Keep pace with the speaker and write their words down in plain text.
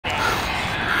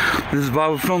This is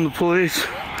Bob from the police,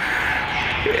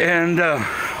 and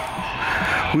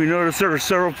we noticed there were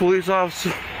several police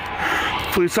officers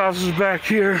back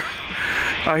here.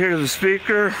 I hear the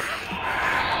speaker.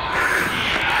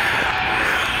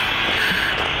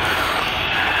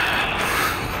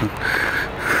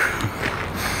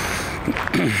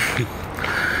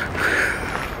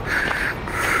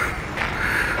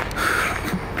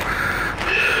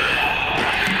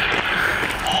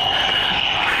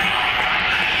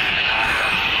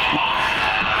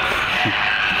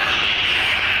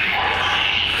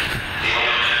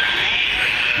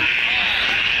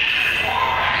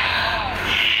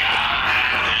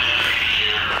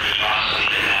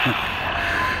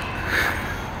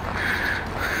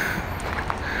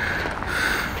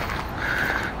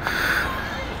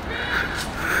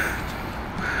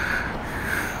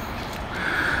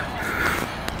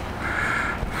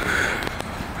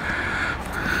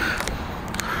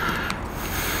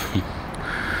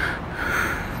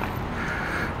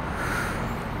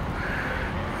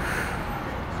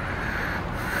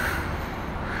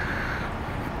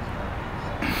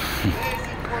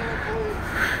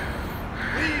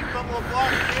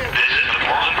 This is the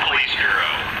Portland Police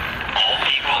Bureau. All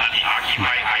people at the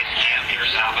occupied ICE camp near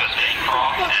Southwest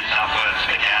Bancroft and Southwest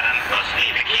McAdam must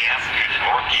leave the camp through the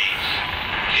north gates.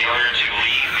 Failure to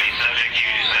leave may subject you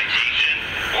to citation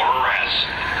or arrest.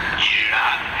 You do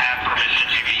not have permission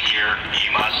to be here. You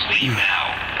must leave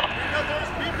now.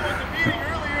 There's people at the meeting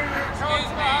earlier and they were telling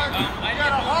us about how you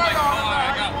got a hard on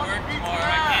about how you want to beat your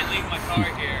ass. I can't leave my car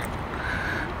here.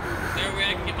 Is there a way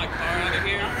I can get my car out of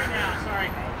here? Not right now, sorry.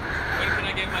 When can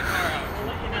I get my car out? We'll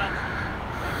let you know.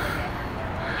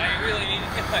 I really need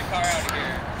to get my car out of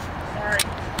here. Sorry.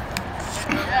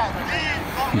 Yeah,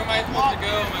 Where am I supposed to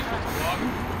go? Am I supposed to walk?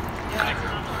 Yeah.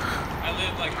 I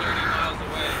live like 30 miles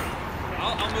away.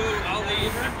 I'll move, I'll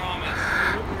leave, I promise.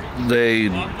 They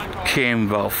came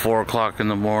about 4 o'clock in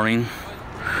the morning.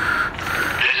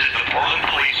 This is the Portland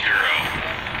Police Bureau.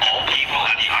 All people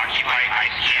at the occupied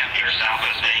ICE camp near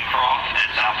Southwest Bancroft and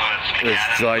Southwest McAdam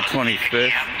It's July must leave the 25th,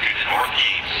 camp through the north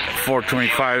gates.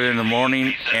 4:25 in the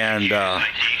morning, and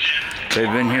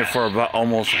they've been here for about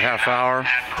almost a half hour.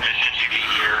 Have permission to be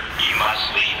here. You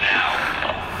must leave now.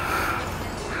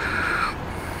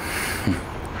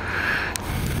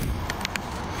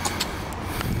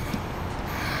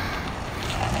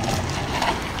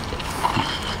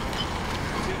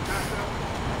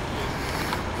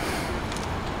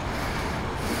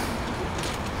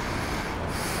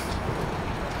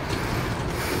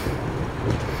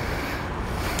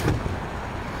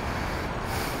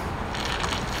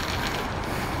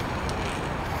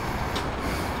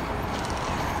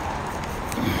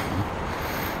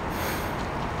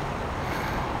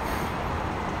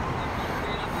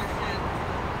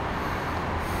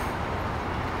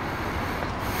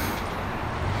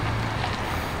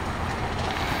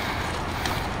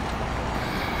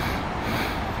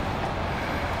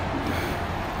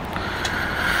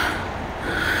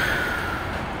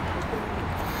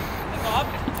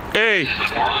 Hey, This is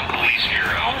the Portland Police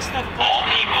Bureau. All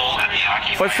people at the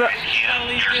occupied What's that? ICE camp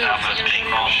near Southwest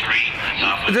Bancroft Street and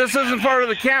Southwest this isn't part of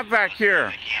the camp back here.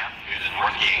 the camp through the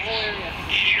north gates.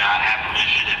 You do not have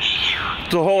permission to be here.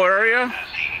 The whole area?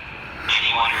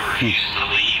 Anyone who refuses to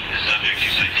leave is subject to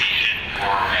citation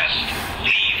or arrest.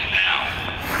 Leave now.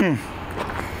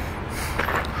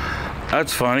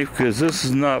 That's funny, because this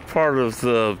is not part of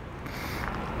the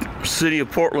city of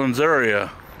Portland's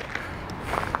area.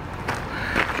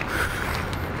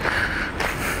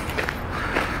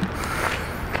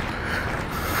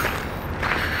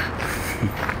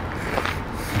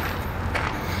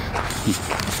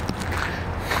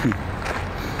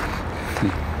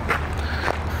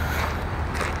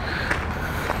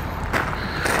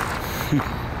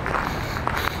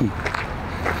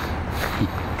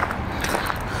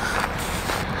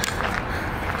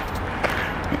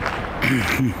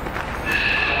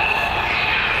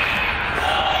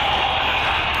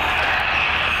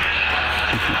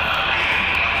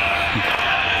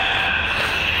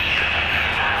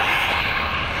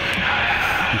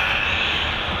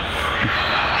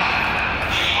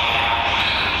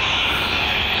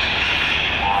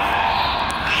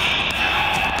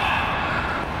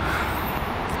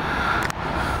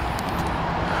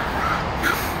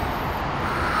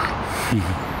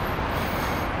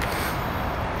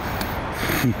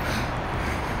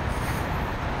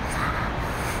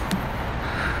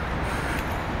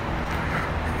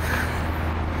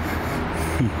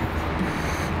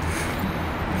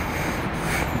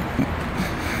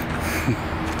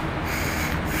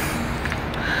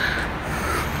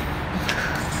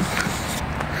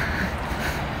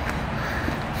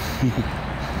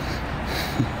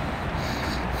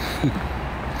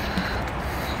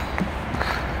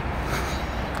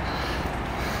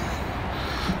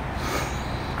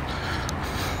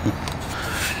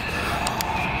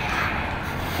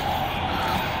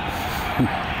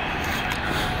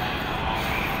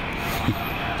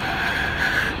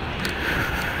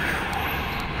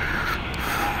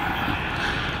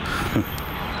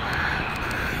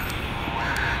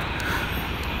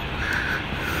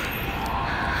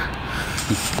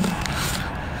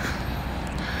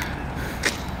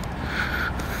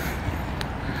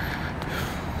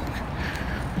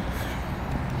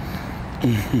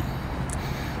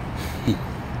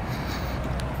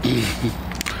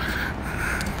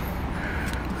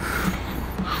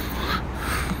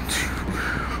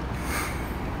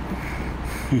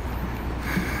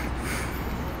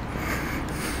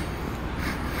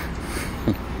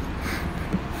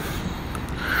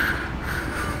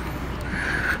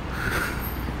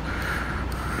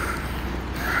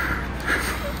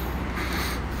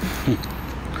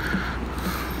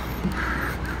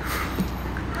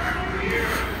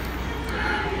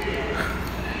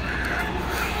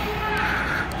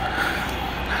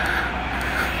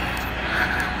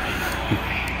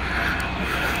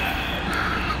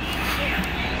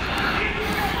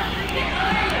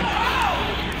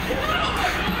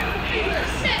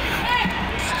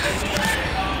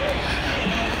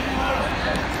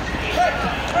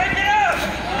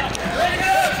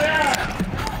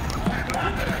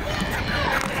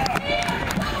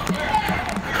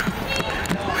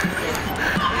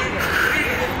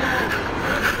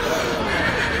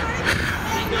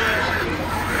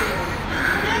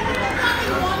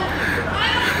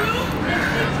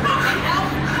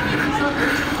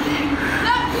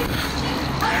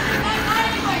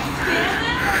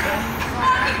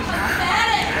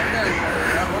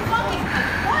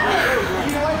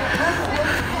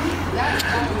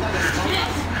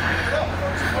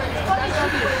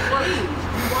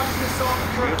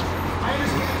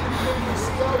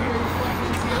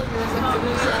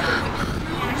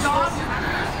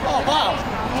 Oh, wow.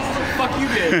 What the fuck you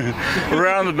did?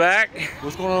 Around the back.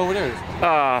 What's going on over there?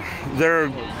 They're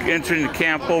entering the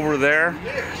camp over there.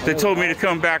 They told me to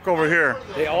come back over here.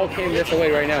 They all came this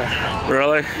way right now.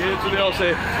 Really? Yeah, that's what they all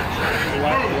say.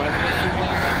 What?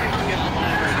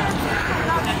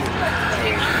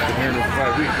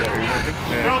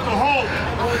 Throughout the hole.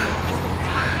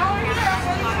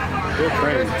 Good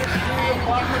training.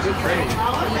 Good training.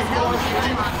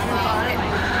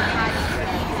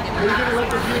 Are you going to let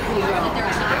the vehicles out?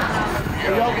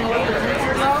 Are y'all going to let the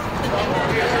vehicles out?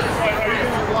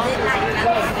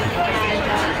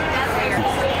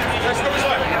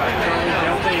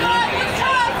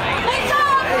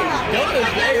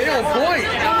 Hey, they don't point.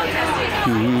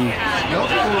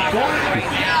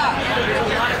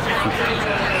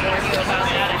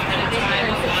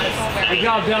 Good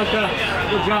job, Delta.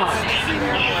 Good job.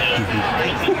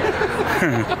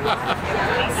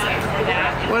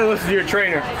 Why don't you listen to your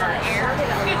trainer?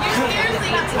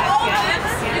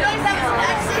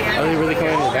 Are they really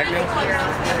coming in the back now?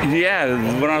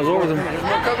 Yeah, when I was over there.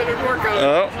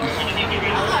 Oh.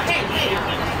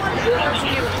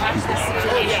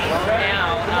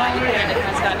 Now, and it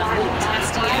has gotten a little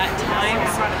testy at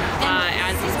times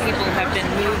as these people have been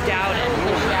moved out and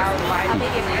moved out by the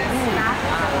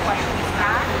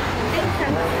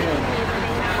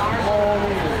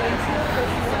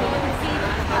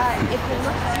if we look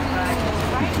to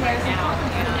right now,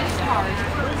 this car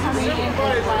coming in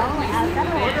as well as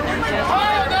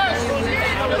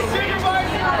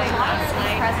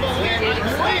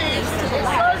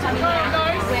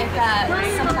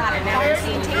with some kind of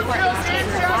announcing tape where these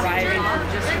tapes are arriving from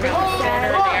just around the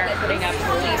center. They are putting up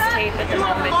police tape at the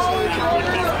moment to keep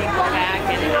these people back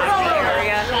in the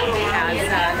area as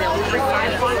they'll bring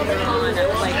on like the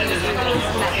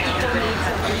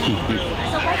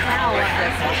so right now,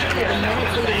 especially the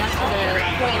minutes leading up to the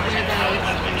point where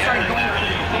they started going to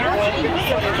the camp,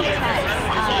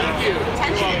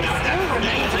 tension still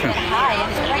remains a bit high.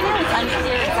 And right now it's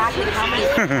unclear exactly how many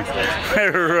They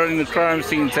were running the crime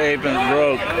scene tape and it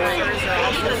broke.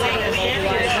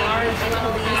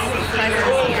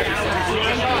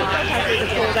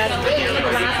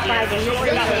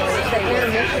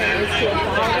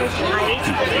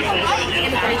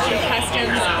 Immigration,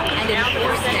 customs, and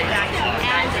enforcement.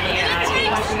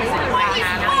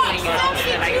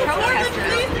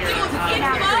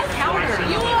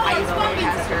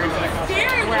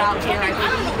 We're out here, I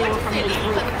believe they were from the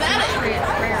group, Patriot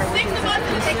Prayer, which is a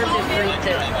conservative group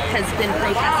that has been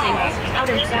protesting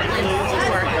out in Portland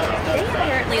before. They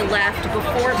apparently left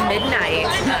before midnight,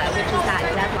 which is that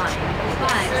deadline.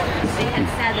 But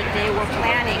were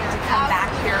planning to come back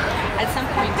here at some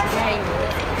point today.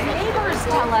 Neighbors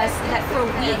tell us that for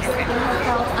weeks people have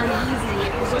felt uneasy.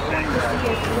 We're going to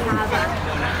see if we have a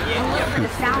little bit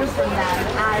of sound from them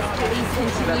as police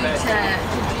continue to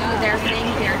do their thing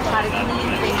here, try to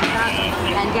clean things up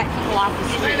and get people off the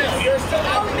streets.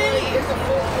 How many?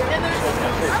 And there's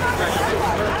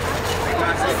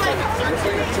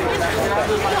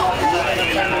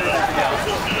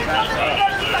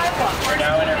we're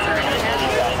now interfering with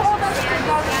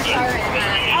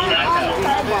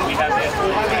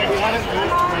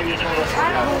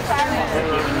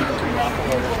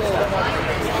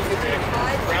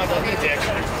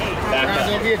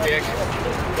don't be a dick.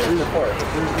 Really,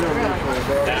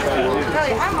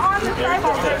 I'm on the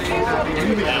sidewalk.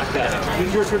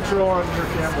 Use your control on your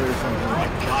family or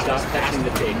something. stop touching the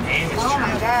tape. Oh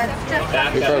my God.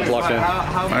 Your car's locked in.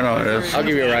 I know it is. I'll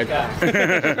give you a ride.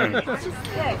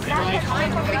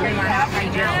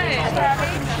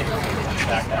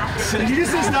 So you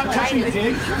just say stop touching the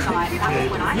tape?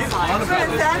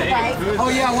 Oh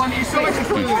yeah, well, you so much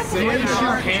confused. Raise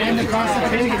your hand across the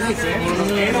pig and that's it.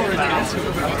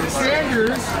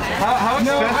 Sanders, how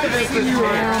expensive is this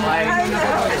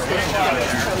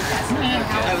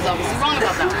I was obviously wrong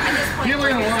about that. People are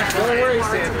gonna want. Don't worry,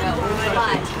 Sanders.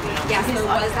 But yes, there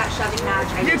was that shoving match.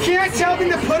 You can't tell them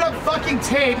to put up fucking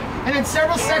tape and then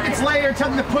several seconds later tell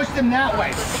them to push them that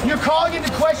way. You're calling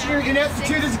into question your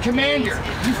ineptitude as a commander.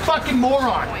 You fucking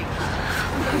moron.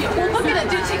 Well, look at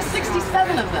it. It takes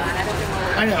 67 of them.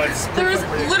 I know it's. There's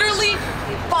literally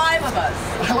 5 of us.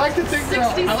 I like to think they're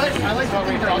all. I like to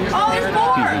think they're all. Oh, there's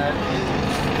more.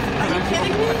 Are you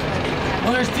kidding me?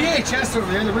 Well, there's DHS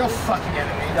over there, the real fucking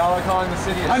enemy. Y'all are calling the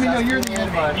city. I mean, no, you're the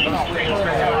enemy.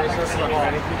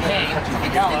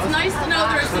 It's nice to know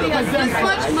there's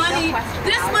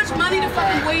this much money to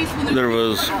fucking waste when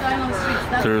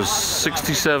There's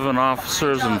 67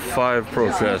 officers and 5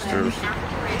 protesters.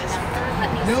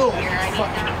 No,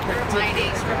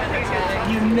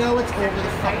 you know it's over the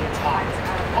fucking top.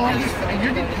 All these, and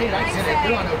you're getting paid. I said it.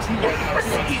 You're on OT right now.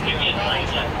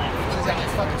 Is that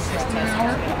like fucking 60 an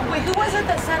hour? Wait, who was it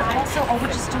that said also, oh, we're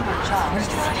just doing our job? The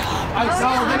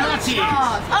Nazis.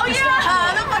 Oh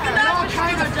yeah, the fucking All Nazis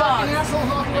kinds of doing our fucking job. assholes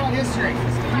all throughout history.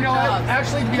 You know what?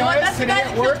 Actually, to be honest, That's the today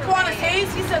guy that at work. killed Quanah Hayes.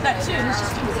 He said that too. It's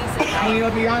just too easy. I mean, to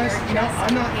be honest, you know,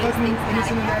 I'm not fucking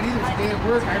innocent of that either. Today at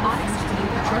work, I refused to move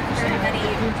the truck for someone that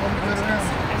told me to put it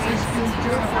around.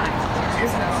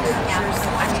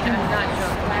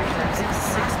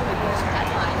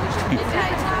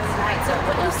 So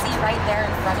what you see right there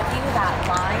in front of you, that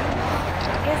line,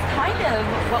 is kind of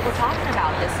what we're talking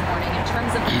about this morning in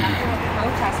terms of the number of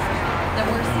protesters that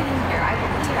we're seeing here. I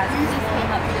believe as police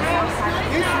came up to the south side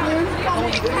of town.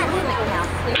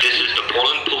 This is the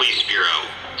Portland Police Bureau.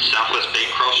 Southwest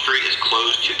Bancroft Street is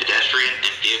closed to pedestrian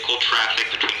and vehicle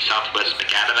traffic between Southwest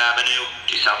McAdam Avenue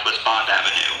to Southwest Bond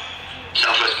Avenue.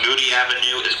 Southwest Moody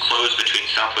Avenue is closed between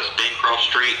Southwest Bancroft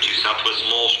Street to Southwest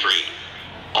Lowell Street.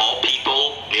 All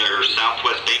people near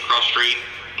Southwest Bancroft Street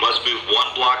must move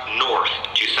 1 block north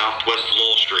to Southwest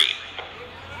Lowell Street.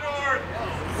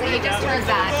 So you just heard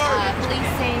that. Police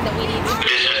saying that we need to...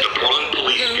 This is the Portland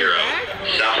Police Bureau.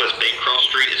 Southwest Bancroft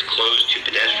Street is closed to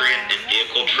pedestrian and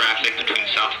vehicle traffic between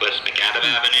Southwest McAdam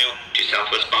Avenue to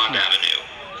Southwest Bond Avenue.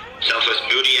 Southwest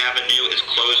Moody Avenue is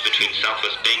closed between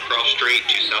Southwest Bancroft Street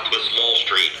to Southwest Lowell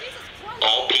Street.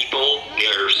 All people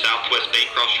near Southwest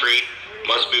Bancroft Street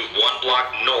must move 1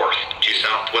 block north to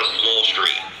Southwest Lowell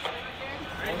Street.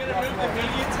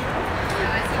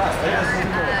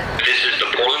 This is the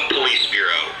Portland Police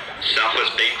Bureau.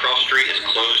 Southwest Bancroft Street is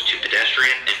closed to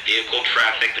pedestrian and vehicle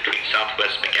traffic between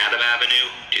Southwest McAdam Avenue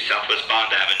to Southwest Bond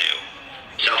Avenue.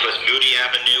 Southwest Moody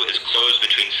Avenue is closed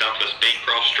between Southwest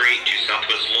Bancroft Street to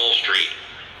Southwest Lowell Street.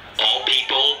 All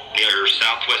people near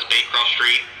Southwest Bancroft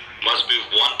Street must move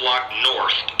 1 block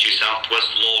north to Southwest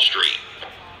Lowell Street.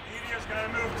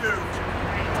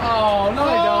 Oh, no,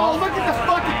 they don't. Look at the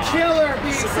fucking killer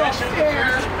being so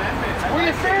fair. Were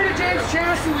you fair to James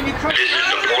Chassie when you cut? This is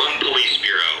the Portland Police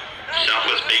Bureau.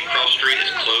 Southwest Bancroft Street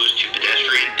is closed to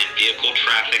pedestrian and vehicle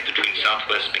traffic between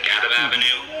Southwest McAdam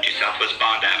Avenue to Southwest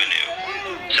Bond Avenue.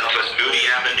 Southwest Moody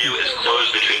Avenue is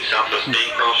closed between Southwest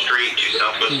Bancroft Street to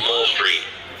Southwest Lowell Street.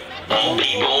 All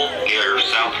people near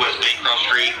Southwest Bancroft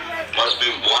Street must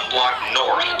move 1 block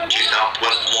north to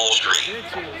Southwest Lowell Street.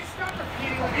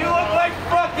 You look like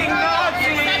fucking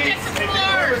Nazis!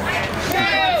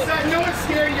 No one's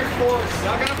scared of your force.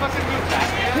 Y'all gonna fucking move back?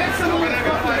 Hit someone with a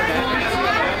fucking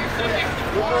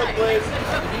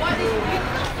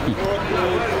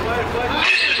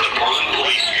This is the Portland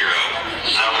Police Bureau.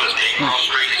 Southwest Bancroft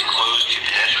Street is closed to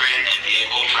pedestrian and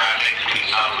vehicle traffic between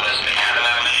Southwest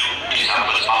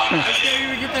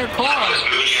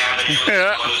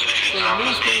Yeah. closed between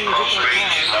Southwest Main Cross Street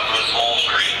and Southwest Mall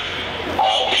Street.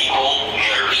 All people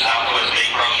near Southwest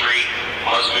Main Cross Street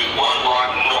must move 1 block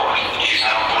north to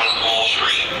Southwest Mall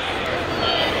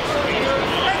Street.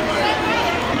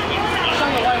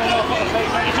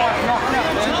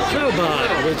 So,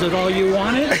 Bob, was it all you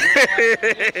wanted?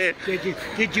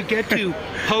 Did you get to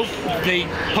poke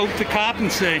the cop and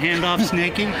say, hand off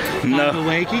Snaky? No. On the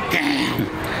wakey?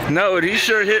 Damn. No, he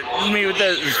sure hit me with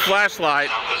that his flashlight.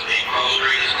 Southwest Main Cross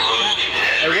Street is closed to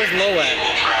Hey, where's pedestrians. Lowback?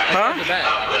 Huh? The back.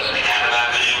 Southwest Macadam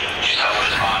Avenue to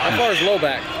Southwest How Bond. far is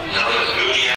Lowback? Southwest Moody